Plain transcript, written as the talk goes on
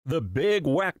The Big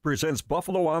Whack presents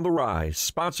Buffalo on the Rise,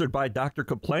 sponsored by Doctor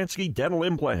Kaplansky Dental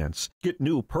Implants. Get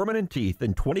new permanent teeth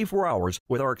in 24 hours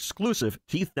with our exclusive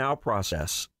Teeth Now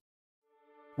process.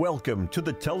 Welcome to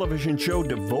the television show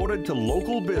devoted to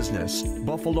local business,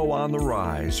 Buffalo on the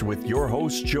Rise, with your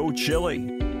host, Joe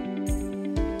Chili.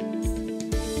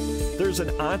 There's an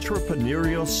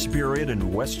entrepreneurial spirit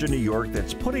in Western New York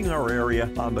that's putting our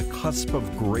area on the cusp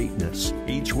of greatness.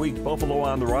 Each week, Buffalo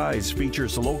on the Rise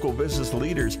features local business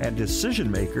leaders and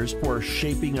decision makers who are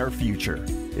shaping our future.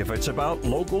 If it's about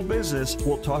local business,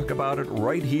 we'll talk about it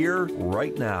right here,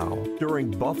 right now, during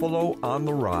Buffalo on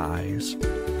the Rise.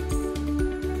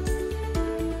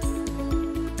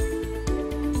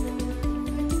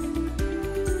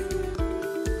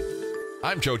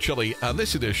 I'm Joe Chili on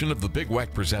this edition of the Big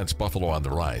Whack Presents Buffalo on the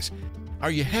Rise.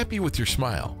 Are you happy with your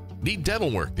smile? Need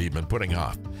dental work that you've been putting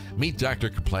off? Meet Dr.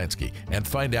 Kaplansky and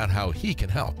find out how he can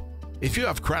help. If you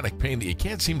have chronic pain that you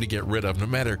can't seem to get rid of no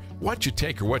matter what you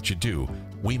take or what you do,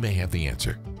 we may have the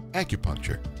answer.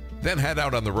 Acupuncture. Then head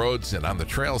out on the roads and on the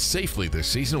trails safely this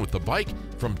season with the bike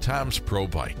from Tom's Pro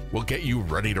Bike. We'll get you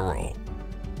ready to roll.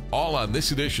 All on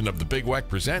this edition of the Big Whack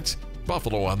Presents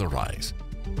Buffalo on the Rise.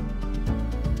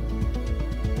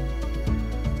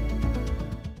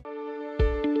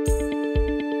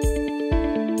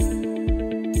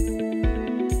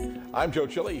 I'm Joe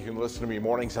Chili. You can listen to me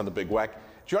mornings on the Big Whack.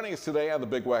 Joining us today on the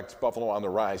Big Whack's Buffalo on the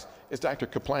Rise is Dr.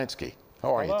 Kaplansky.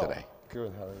 How are you today?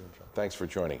 Good. How are you, Joe? Thanks for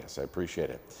joining us. I appreciate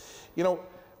it. You know,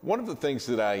 one of the things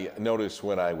that I noticed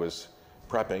when I was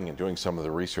prepping and doing some of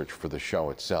the research for the show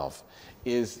itself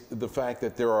is the fact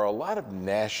that there are a lot of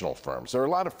national firms. There are a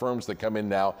lot of firms that come in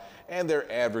now and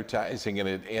they're advertising in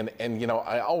it. And you know,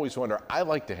 I always wonder, I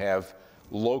like to have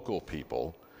local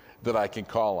people that I can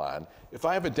call on. If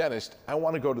I have a dentist, I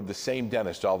want to go to the same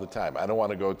dentist all the time. I don't want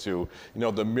to go to, you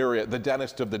know, the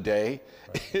dentist of the day,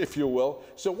 right, if you will.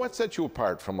 So what sets you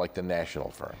apart from like the national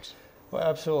firms? Well,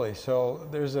 absolutely. So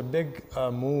there's a big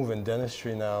move in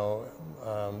dentistry now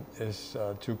is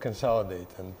to consolidate,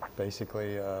 and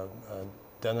basically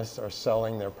dentists are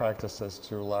selling their practices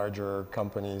to larger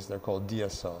companies. They're called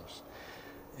DSOs.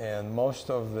 And most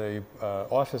of the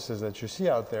offices that you see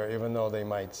out there, even though they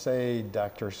might say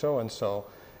Dr. So-and-so,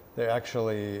 they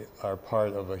actually are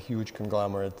part of a huge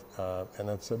conglomerate, and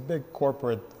it's a big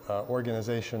corporate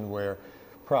organization where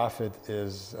profit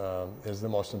is the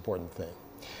most important thing.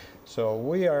 So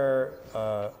we are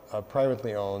a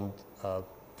privately owned,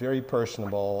 very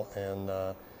personable,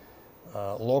 and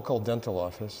local dental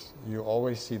office. You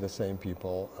always see the same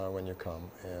people when you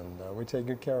come, and we take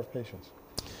good care of patients.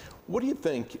 What do you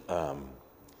think,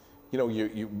 you know,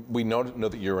 we know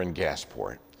that you're in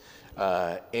Gasport,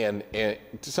 and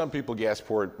to some people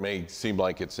Gasport may seem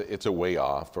like it's a way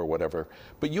off or whatever,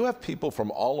 but you have people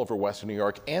from all over Western New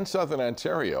York and Southern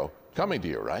Ontario coming to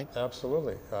you, right?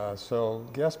 Absolutely. So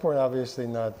Gasport, obviously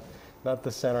not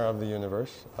the center of the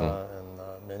universe, and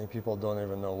many people don't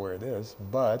even know where it is,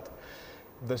 but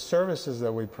the services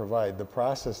that we provide, the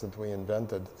process that we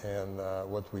invented, and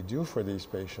what we do for these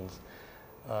patients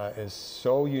is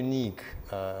so unique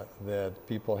that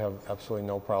people have absolutely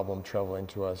no problem traveling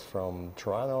to us from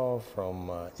Toronto,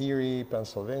 from Erie,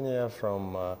 Pennsylvania,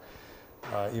 from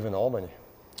even Albany.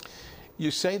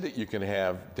 You say that you can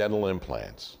have dental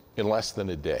implants in less than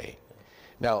a day.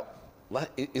 Now,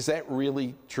 is that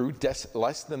really true?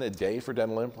 Less than a day for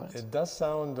dental implants? It does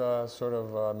sound sort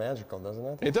of magical, doesn't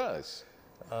it? It does.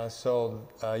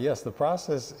 Yes, the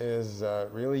process is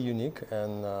really unique,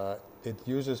 and it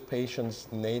uses patients'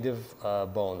 native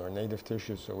bone or native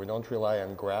tissue, so we don't rely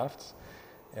on grafts.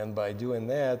 And by doing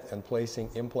that and placing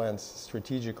implants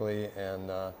strategically and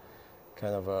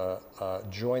kind of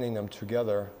joining them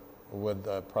together with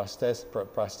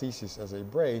prosthesis as a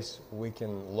brace, we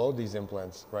can load these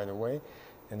implants right away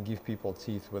and give people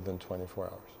teeth within 24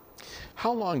 hours.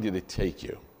 How long did it take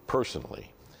you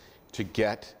personally to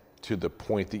get to the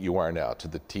point that you are now, to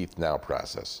the Teeth Now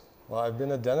process? Well, I've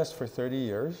been a dentist for 30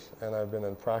 years, and I've been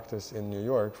in practice in New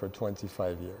York for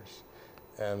 25 years.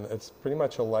 And it's pretty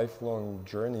much a lifelong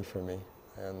journey for me.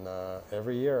 And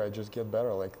every year I just get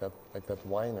better, like that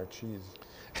wine or cheese.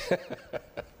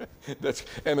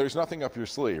 And there's nothing up your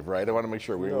sleeve, right? I want to make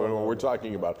sure we're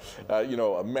talking about, you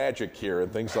know, a magic here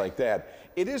and things like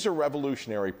that. It is a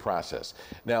revolutionary process.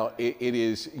 Now, it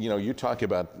is, you know, you talk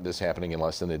about this happening in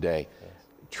less than a day. Yes.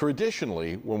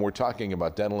 Traditionally, when we're talking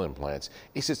about dental implants,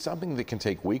 is it something that can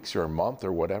take weeks or a month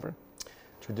or whatever?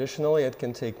 Traditionally, it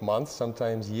can take months,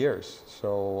 sometimes years.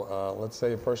 So let's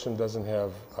say a person doesn't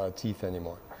have teeth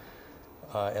anymore,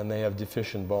 and they have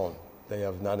deficient bone. They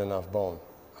have not enough bone.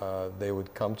 they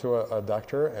would come to a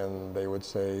doctor and they would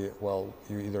say, well,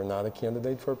 you're either not a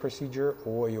candidate for a procedure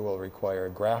or you will require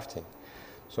grafting.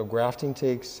 So grafting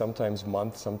takes sometimes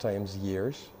months, sometimes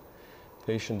years.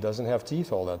 Patient doesn't have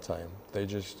teeth all that time. They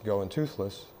just go in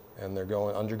toothless and they're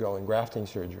undergoing grafting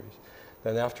surgeries.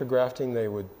 Then after grafting, they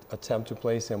would attempt to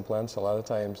place implants. A lot of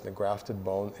times the grafted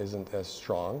bone isn't as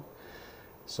strong,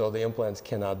 so the implants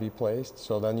cannot be placed.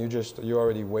 So then you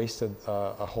already wasted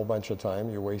a whole bunch of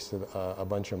time. You wasted a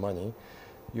bunch of money.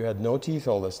 You had no teeth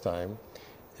all this time,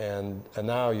 and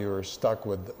now you're stuck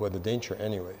with the denture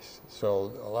anyways.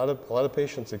 So a lot of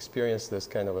patients experience this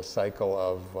kind of a cycle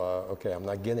of okay, I'm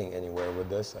not getting anywhere with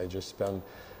this. I just spend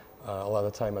a lot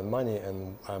of time and money,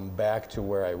 and I'm back to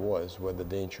where I was with the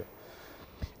denture.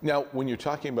 Now, when you're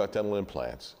talking about dental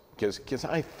implants, because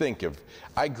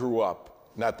I grew up,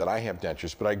 not that I have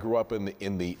dentures, but I grew up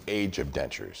in the age of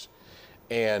dentures.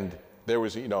 And there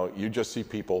was, you just see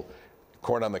people,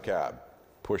 corn on the cob,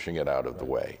 pushing it out of the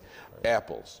way.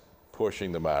 Apples,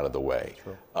 pushing them out of the way.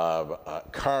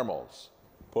 Caramels,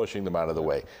 pushing them out of the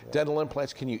way. Dental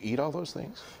implants, can you eat all those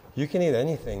things? You can eat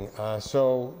anything.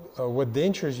 With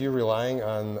dentures, you're relying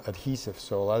on adhesive.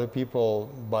 So a lot of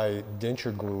people buy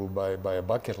denture glue by a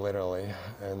bucket, literally,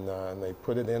 and they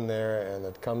put it in there, and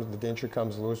the denture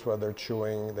comes loose while they're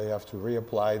chewing. They have to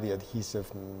reapply the adhesive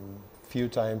a few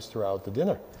times throughout the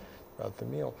dinner, throughout the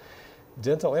meal.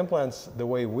 Dental implants, the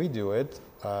way we do it,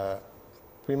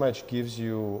 pretty much gives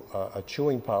you a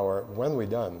chewing power when we're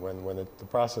done, when the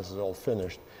process is all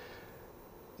finished.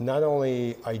 Not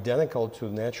only identical to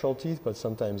natural teeth, but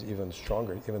sometimes even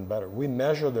stronger, even better. We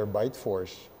measure their bite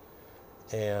force,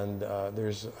 and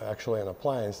there's actually an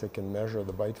appliance that can measure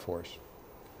the bite force.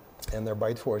 And their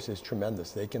bite force is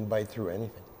tremendous. They can bite through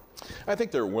anything. I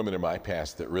think there are women in my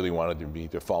past that really wanted me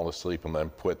to fall asleep and then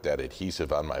put that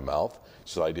adhesive on my mouth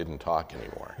so I didn't talk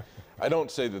anymore. I don't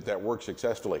say that works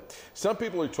successfully. Some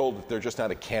people are told that they're just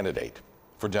not a candidate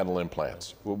for dental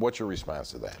implants. What's your response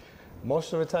to that?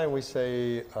 Most of the time we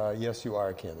say, yes, you are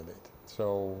a candidate.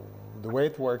 So the way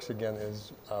it works again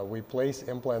is we place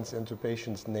implants into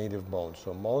patients' native bones.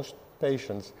 So most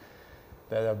patients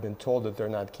that have been told that they're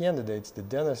not candidates, the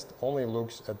dentist only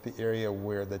looks at the area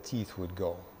where the teeth would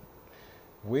go.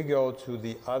 We go to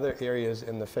the other areas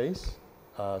in the face,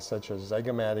 such as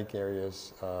zygomatic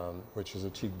areas, which is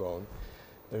a cheekbone.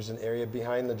 There's an area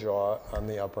behind the jaw on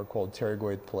the upper called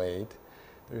pterygoid plate.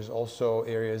 There's also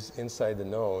areas inside the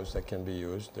nose that can be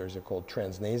used. There's called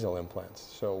transnasal implants.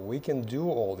 So we can do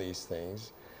all these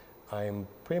things. I'm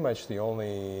pretty much the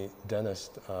only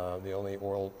dentist, the only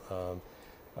oral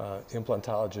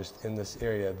implantologist in this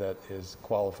area that is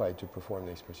qualified to perform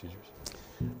these procedures.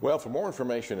 Well, for more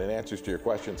information and answers to your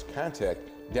questions, contact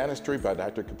Dentistry by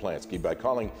Dr. Kaplansky by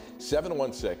calling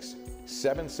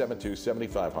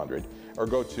 716-772-7500 or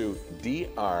go to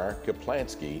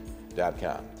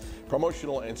drkaplansky.com.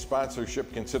 Promotional and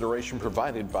sponsorship consideration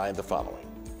provided by the following.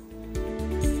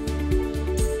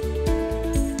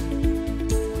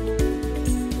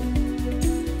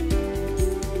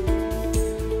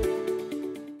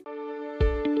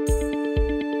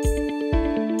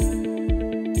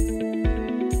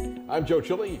 I'm Joe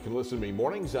Chile. You can listen to me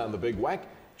mornings on The Big Weck.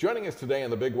 Joining us today on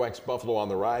The Big Weck's Buffalo on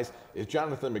the Rise is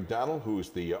Jonathan McDonald, who's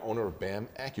the owner of BAM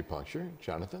Acupuncture.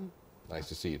 Jonathan, nice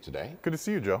to see you today. Good to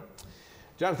see you, Joe.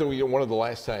 Jonathan, one of the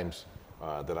last times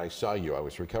that I saw you, I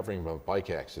was recovering from a bike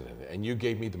accident, and you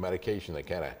gave me the medication that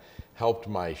kind of helped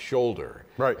my shoulder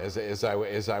as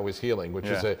I was healing,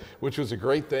 which was a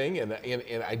great thing, and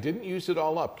I didn't use it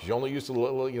all up because you only used a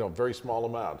little, very small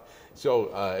amount.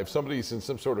 So if somebody's in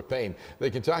some sort of pain,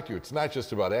 they can talk to you. It's not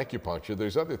just about acupuncture.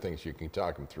 There's other things you can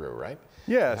talk them through, right?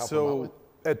 Yeah. So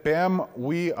at BAM,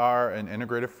 we are an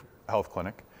integrative health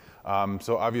clinic.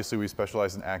 So obviously we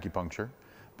specialize in acupuncture,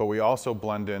 but we also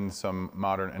blend in some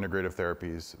modern integrative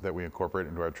therapies that we incorporate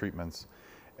into our treatments.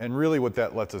 And really what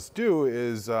that lets us do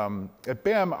is, at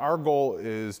BAM, our goal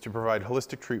is to provide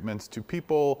holistic treatments to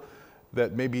people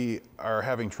that maybe are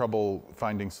having trouble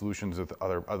finding solutions with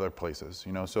other places.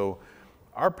 So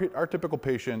our typical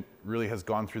patient really has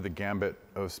gone through the gambit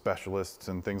of specialists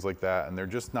and things like that, and they're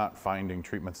just not finding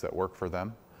treatments that work for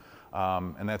them.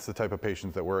 And that's the type of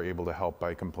patients that we're able to help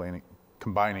by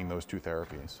combining those two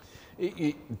therapies.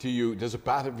 Does it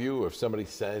bother you if somebody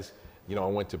says, I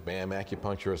went to BAM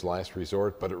Acupuncture as last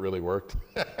resort, but it really worked?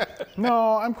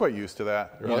 No, I'm quite used to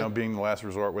that. Really? Being the last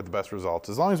resort with the best results.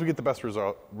 As long as we get the best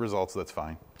results, that's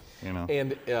fine.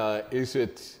 And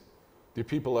do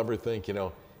people ever think, is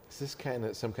this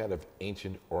some kind of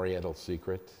ancient Oriental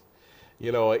secret?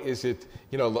 You know, is it,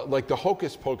 you know, like the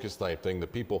hocus pocus type thing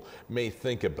that people may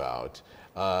think about?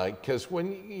 Because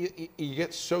when you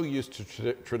get so used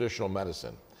to traditional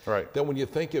medicine, right, then when you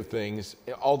think of things,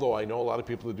 although I know a lot of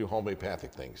people that do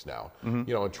homeopathic things now,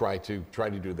 you know, and try to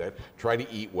do that, try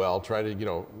to eat well, try to,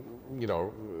 you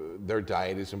know, their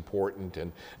diet is important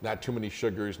and not too many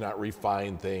sugars, not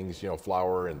refined things, you know,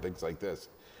 flour and things like this.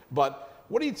 But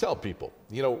what do you tell people,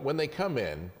 you know, when they come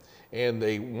in and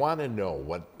they want to know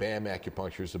what BAM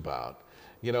acupuncture is about?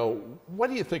 You know, what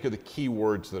do you think are the key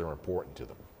words that are important to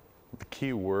them? The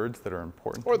key words that are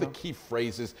important or to the them? key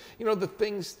phrases, you know, the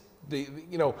things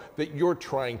you know, that you're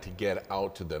trying to get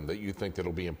out to them that you think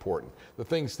that'll be important, the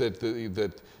things that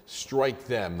that strike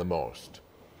them the most.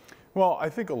 Well, I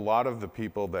think a lot of the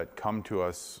people that come to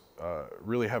us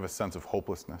really have a sense of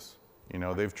hopelessness. You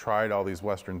know, they've tried all these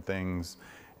Western things,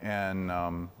 and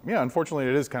yeah, unfortunately,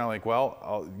 it is kind of like,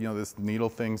 well, you know, this needle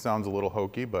thing sounds a little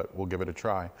hokey, but we'll give it a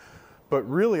try. But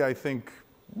really, I think,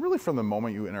 really from the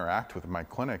moment you interact with my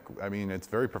clinic, I mean, it's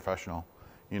very professional.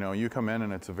 You know, you come in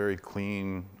and it's a very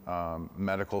clean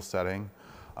medical setting.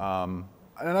 And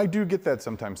I do get that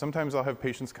sometimes. Sometimes I'll have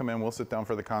patients come in, we'll sit down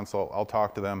for the consult, I'll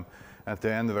talk to them. At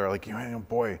the end, they're like,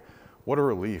 boy, what a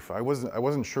relief. I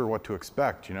wasn't sure what to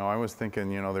expect. You know, I was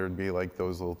thinking, you know, there'd be like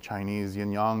those little Chinese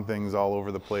yin-yang things all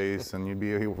over the place, and you'd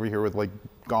be over here with like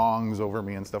gongs over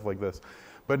me and stuff like this.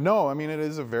 But no, I mean, it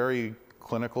is a very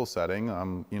clinical setting,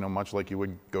 you know, much like you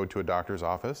would go to a doctor's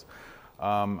office.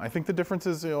 I think the difference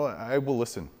is, you know, I will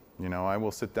listen. You know, I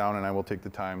will sit down and I will take the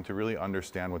time to really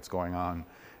understand what's going on.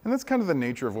 And that's kind of the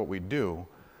nature of what we do.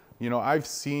 You know, I've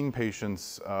seen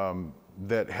patients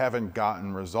that haven't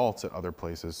gotten results at other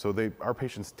places. So our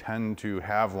patients tend to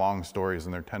have long stories,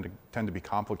 and they tend to be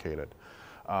complicated.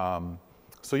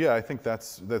 So yeah, I think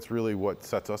that's really what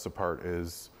sets us apart.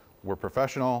 Is we're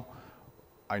professional.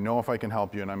 I know if I can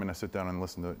help you, and I'm going to sit down and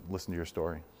listen to your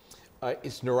story.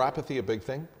 Is neuropathy a big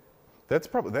thing?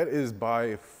 That is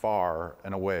by far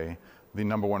and away the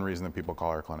 #1 reason that people call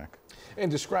our clinic.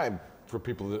 And describe for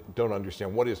people that don't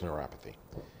understand, what is neuropathy?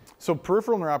 So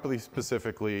peripheral neuropathy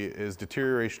specifically is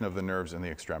deterioration of the nerves in the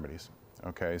extremities.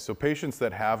 Okay, so patients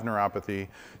that have neuropathy,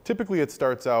 typically it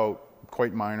starts out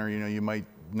quite minor. You know, you might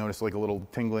notice like a little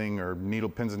tingling or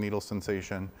pins and needles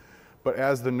sensation, but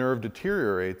as the nerve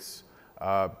deteriorates,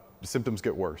 symptoms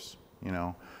get worse. You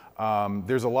know.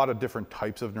 There's a lot of different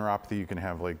types of neuropathy. You can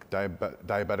have like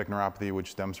diabetic neuropathy, which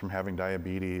stems from having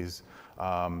diabetes.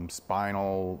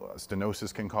 Spinal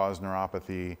stenosis can cause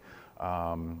neuropathy.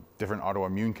 Different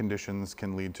autoimmune conditions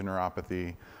can lead to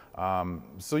neuropathy.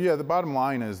 So yeah, the bottom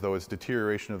line is, though, it's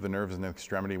deterioration of the nerves in the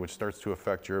extremity, which starts to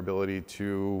affect your ability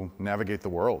to navigate the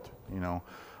world. You know,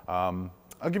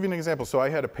 I'll give you an example. So I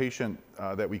had a patient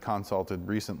that we consulted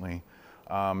recently.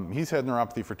 He's had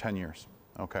neuropathy for 10 years.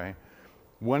 Okay.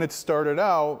 When it started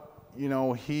out, you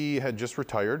know, he had just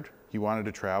retired. He wanted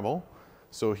to travel,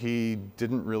 so he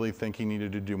didn't really think he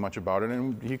needed to do much about it,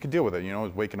 and he could deal with it. You know, it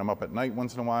was waking him up at night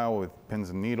once in a while with pins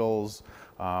and needles.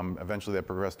 Eventually that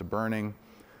progressed to burning,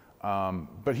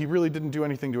 but he really didn't do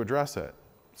anything to address it.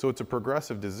 So it's a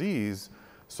progressive disease.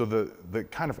 So the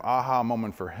kind of aha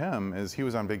moment for him is he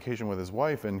was on vacation with his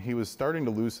wife, and he was starting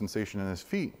to lose sensation in his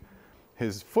feet.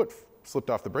 His foot slipped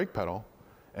off the brake pedal,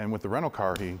 and with the rental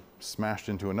car, he smashed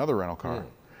into another rental car,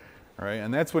 right?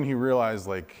 And that's when he realized,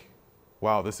 like,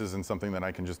 wow, this isn't something that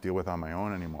I can just deal with on my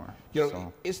own anymore. You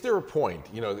know, is there a point,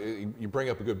 you know, you bring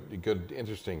up a good,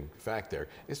 interesting fact there.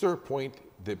 Is there a point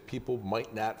that people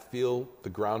might not feel the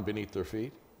ground beneath their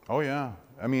feet? Oh yeah,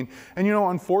 I mean, and you know,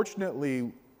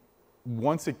 unfortunately,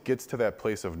 once it gets to that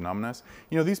place of numbness,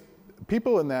 you know, these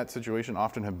people in that situation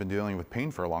often have been dealing with pain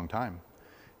for a long time.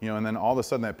 You know, and then all of a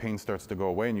sudden that pain starts to go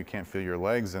away and you can't feel your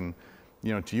legs. And,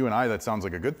 you know, to you and I, that sounds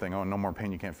like a good thing. Oh, no more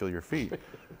pain, you can't feel your feet.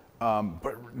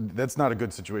 But that's not a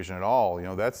good situation at all. You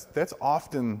know, that's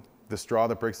often the straw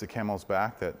that breaks the camel's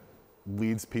back that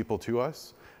leads people to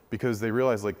us, because they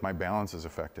realize, like, my balance is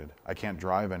affected. I can't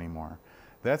drive anymore.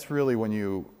 That's really when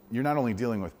you're not only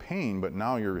dealing with pain, but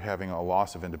now you're having a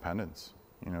loss of independence.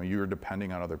 You know, you're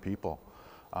depending on other people.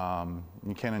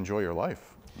 You can't enjoy your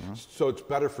life. You know? So it's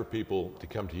better for people to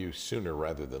come to you sooner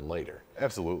rather than later.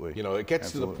 Absolutely. You know, it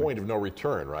gets to the point of no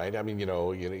return, right? I mean, if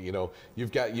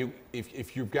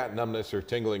you've got numbness or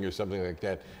tingling or something like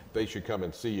that, they should come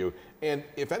and see you. And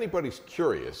if anybody's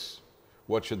curious,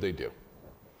 what should they do?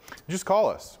 Just call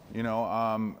us. You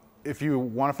know, if you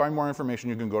want to find more information,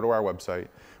 you can go to our website.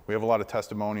 We have a lot of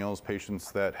testimonials,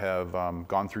 patients that have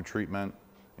gone through treatment.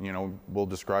 You know, we'll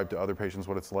describe to other patients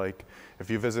what it's like. If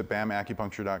you visit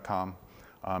bamacupuncture.com,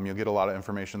 you'll get a lot of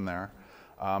information there.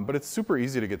 But it's super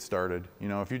easy to get started. You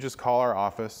know, if you just call our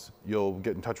office, you'll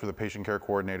get in touch with a patient care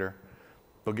coordinator.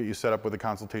 They'll get you set up with a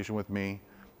consultation with me.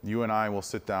 You and I will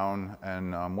sit down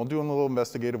and we'll do a little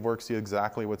investigative work, see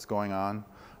exactly what's going on.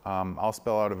 I'll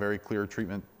spell out a very clear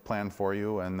treatment plan for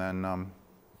you, and then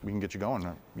we can get you going,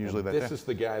 usually that day. This is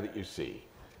the guy that you see.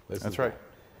 That's right.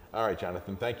 All right,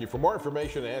 Jonathan, thank you. For more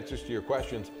information and answers to your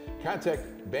questions,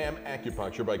 contact BAM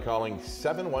Acupuncture by calling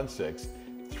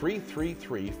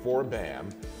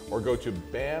 716-333-4BAM or go to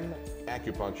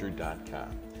bamacupuncture.com.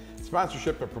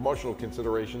 Sponsorship and promotional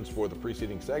considerations for the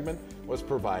preceding segment was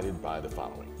provided by the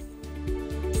following.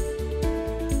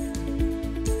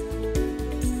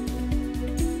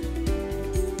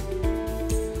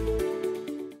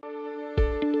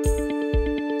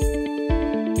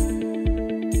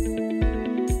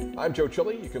 I'm Joe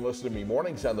Chili. You can listen to me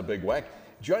mornings on the Big Weck.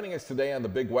 Joining us today on the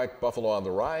Big Weck Buffalo on the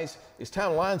Rise is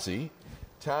Tom Lonzi.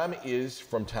 Tom is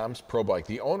from Tom's Pro Bike,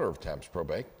 the owner of Tom's Pro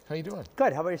Bike. How you doing?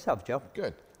 Good. How about yourself, Joe?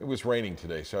 Good. It was raining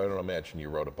today, so I don't imagine you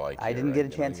rode a bike. I didn't get a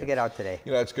chance to get out today.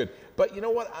 You know, that's good. But you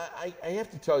know what? I have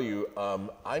to tell you,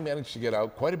 I managed to get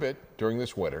out quite a bit during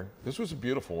this winter. This was a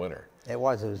beautiful winter. It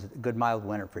was a good mild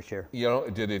winter for sure. You know,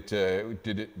 did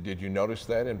you notice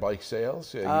that in bike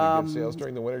sales? You get sales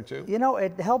during the winter too? You know,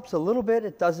 it helps a little bit.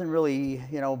 It doesn't really,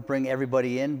 bring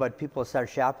everybody in, but people start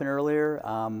shopping earlier.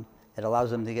 It allows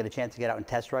them to get a chance to get out and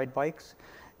test ride bikes.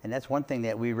 And that's one thing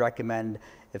that we recommend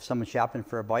if someone's shopping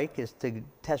for a bike, is to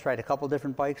test ride a couple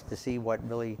different bikes to see what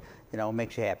really,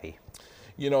 makes you happy.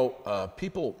 You know,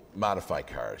 people modify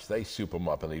cars. They soup them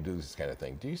up and they do this kind of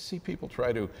thing. Do you see people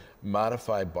try to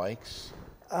modify bikes?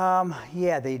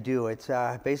 Yeah, they do. It's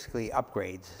basically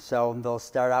upgrades. So they'll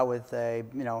start out with a,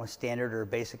 a standard or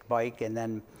basic bike, and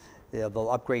then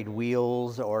they'll upgrade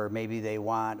wheels, or maybe they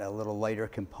want a little lighter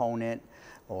component,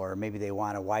 or maybe they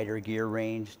want a wider gear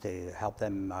range to help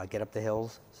them get up the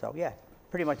hills. So yeah,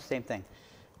 pretty much the same thing.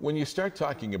 When you start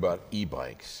talking about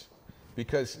e-bikes,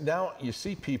 because now you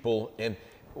see people, and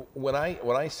when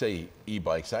I say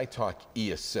e-bikes, I talk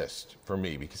e-assist for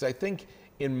me, because I think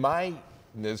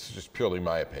this is just purely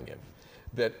my opinion,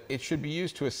 that it should be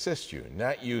used to assist you,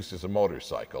 not used as a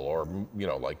motorcycle or,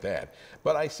 like that.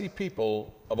 But I see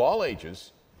people of all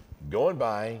ages going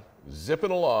by,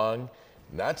 zipping along,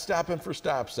 not stopping for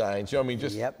stop signs,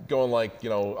 just going like,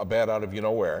 a bat out of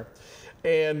where.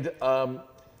 And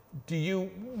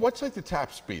what's like the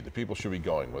top speed that people should be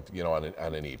going with, on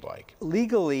an e-bike?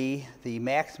 Legally, the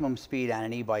maximum speed on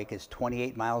an e-bike is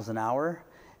 28 miles an hour,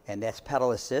 and that's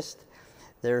pedal assist.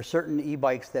 There are certain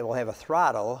e-bikes that will have a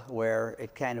throttle where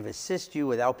it kind of assists you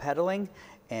without pedaling,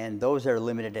 and those are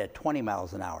limited at 20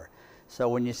 miles an hour. So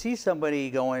when you see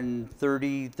somebody going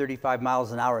 30, 35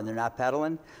 miles an hour and they're not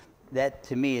pedaling, that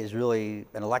to me is really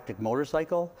an electric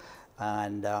motorcycle,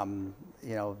 and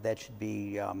that should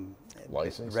be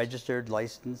licensed, registered,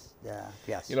 licensed.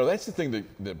 Yes. That's the thing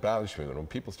that bothers me when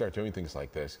people start doing things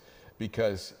like this,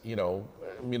 because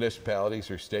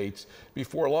municipalities or states,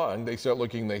 before long they start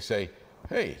looking. They say,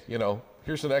 hey,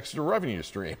 here's an extra revenue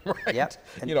stream, right? Yep.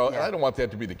 And I don't want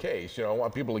that to be the case. I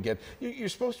want people to get. You're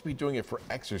supposed to be doing it for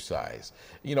exercise.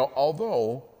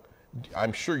 Although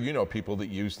I'm sure people that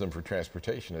use them for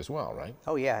transportation as well, right?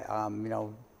 Oh yeah,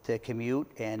 to commute,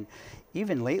 and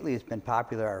even lately it's been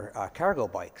popular cargo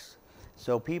bikes.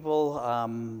 So people,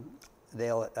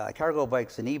 cargo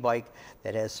bike's an e-bike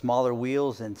that has smaller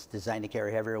wheels and it's designed to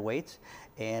carry heavier weights.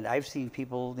 And I've seen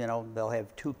people, they'll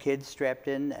have 2 kids strapped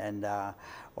in, and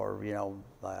or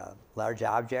large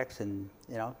objects, and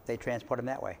they transport them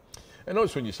that way. I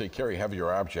notice when you say carry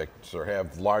heavier objects or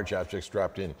have large objects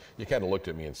strapped in, you kind of looked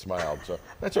at me and smiled. So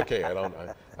that's okay. I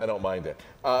don't mind that.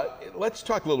 Let's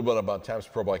talk a little bit about Tom's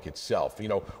Pro Bike itself.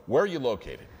 Where are you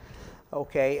located?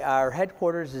 Okay, our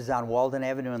headquarters is on Walden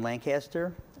Avenue in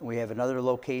Lancaster. We have another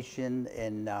location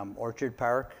in Orchard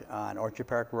Park, on Orchard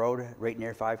Park Road, right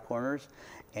near Five Corners.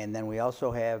 And then we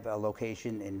also have a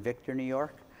location in Victor, New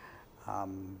York.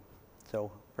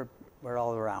 So we're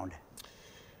all around.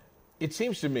 It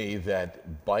seems to me that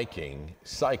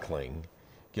cycling,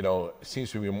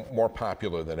 seems to be more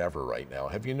popular than ever right now.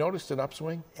 Have you noticed an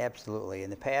upswing? Absolutely.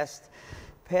 In the past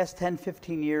 10,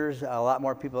 15 years, a lot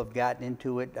more people have gotten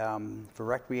into it for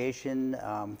recreation,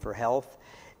 for health,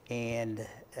 and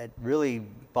it really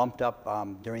bumped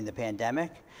up during the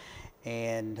pandemic.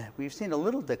 And we've seen a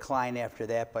little decline after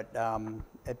that, but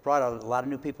it brought a lot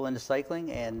of new people into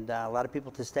cycling, and a lot of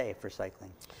people to stay for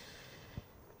cycling.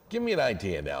 Give me an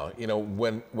idea now.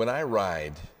 When I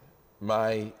ride,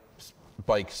 my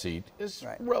bike seat is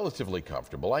relatively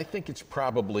comfortable. I think it's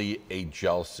probably a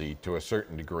gel seat to a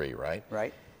certain degree, right?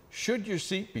 Right. Should your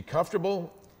seat be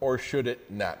comfortable, or should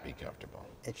it not be comfortable?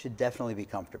 It should definitely be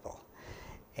comfortable.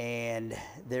 And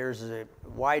there's a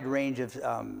wide range of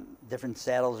different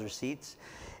saddles or seats,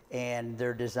 and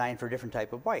they're designed for different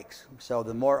type of bikes. So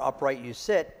the more upright you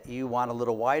sit, you want a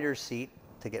little wider seat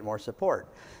to get more support.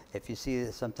 If you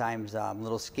see sometimes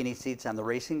little skinny seats on the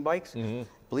racing bikes,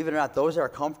 believe it or not, those are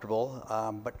comfortable,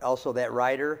 but also that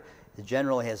rider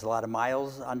generally has a lot of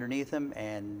miles underneath them,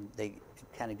 and they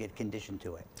kind of get conditioned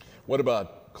to it. What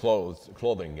about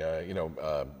clothing?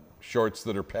 Shorts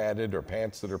that are padded or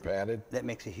pants that are padded? That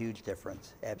makes a huge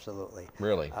difference, absolutely.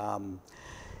 Really?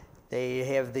 They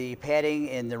have the padding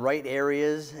in the right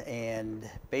areas and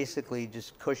basically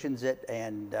just cushions it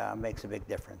and makes a big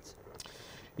difference.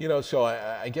 So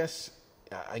I guess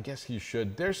you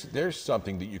should. There's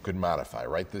something that you could modify,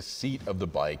 right? The seat of the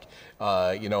bike,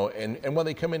 and when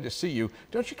they come in to see you,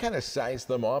 don't you kind of size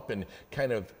them up and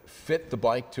kind of fit the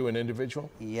bike to an individual?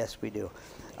 Yes, we do.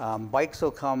 Bikes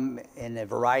will come in a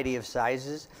variety of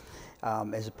sizes,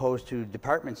 as opposed to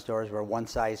department stores where one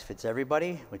size fits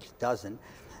everybody, which it doesn't.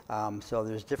 So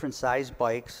there's different size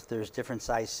bikes, there's different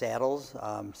size saddles.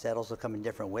 Saddles will come in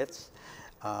different widths.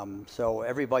 So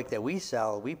every bike that we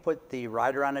sell, we put the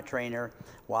rider on a trainer,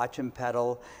 watch him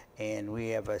pedal, and we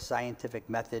have a scientific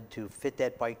method to fit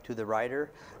that bike to the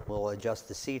rider. We'll adjust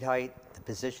the seat height, the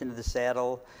position of the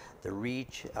saddle, the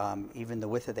reach, even the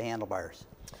width of the handlebars.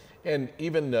 And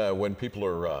even when people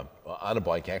are on a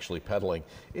bike actually pedaling,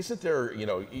 isn't there,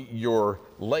 your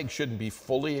leg shouldn't be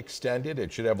fully extended?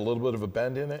 It should have a little bit of a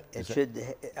bend in it? It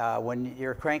should, when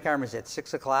your crank arm is at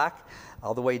 6 o'clock,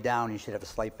 all the way down, you should have a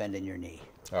slight bend in your knee.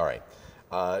 All right.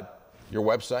 Your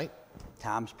website?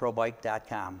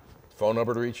 Tom'sProBike.com. Phone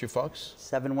number to reach you folks?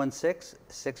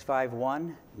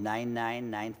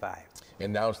 716-651-9995.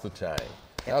 And now's the time.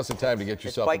 Now's the time to get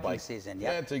yourself a bike. biking season,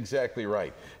 yeah. That's exactly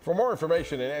right. For more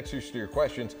information and answers to your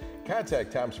questions,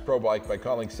 contact Tom's Pro Bike by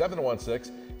calling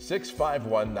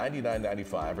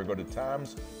 716-651-9995 or go to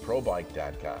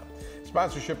tomsprobike.com.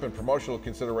 Sponsorship and promotional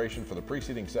consideration for the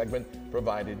preceding segment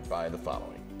provided by the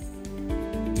following.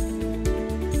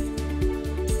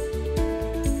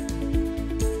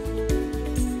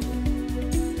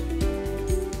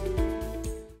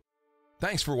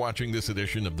 Thanks for watching this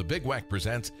edition of The Big Whack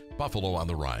Presents Buffalo on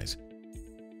the Rise.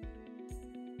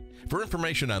 For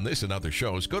information on this and other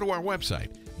shows, go to our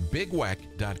website,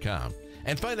 bigwhack.com,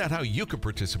 and find out how you can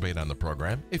participate on the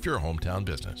program if you're a hometown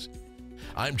business.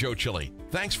 I'm Joe Chili.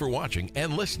 Thanks for watching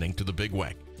and listening to The Big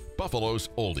Whack, Buffalo's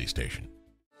oldie station.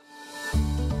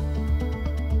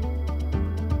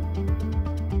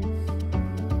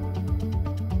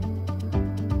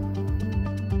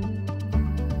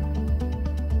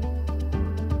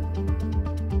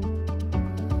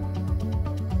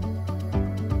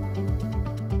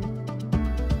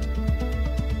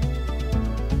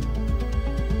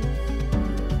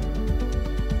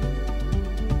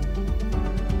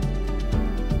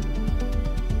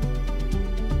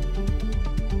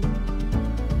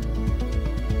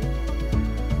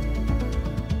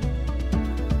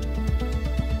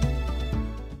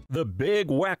 The Big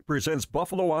Whack Presents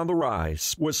Buffalo on the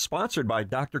Rise was sponsored by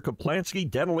Doctor Kaplansky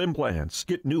Dental Implants.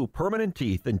 Get new permanent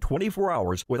teeth in 24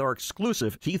 hours with our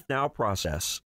exclusive Teeth Now process.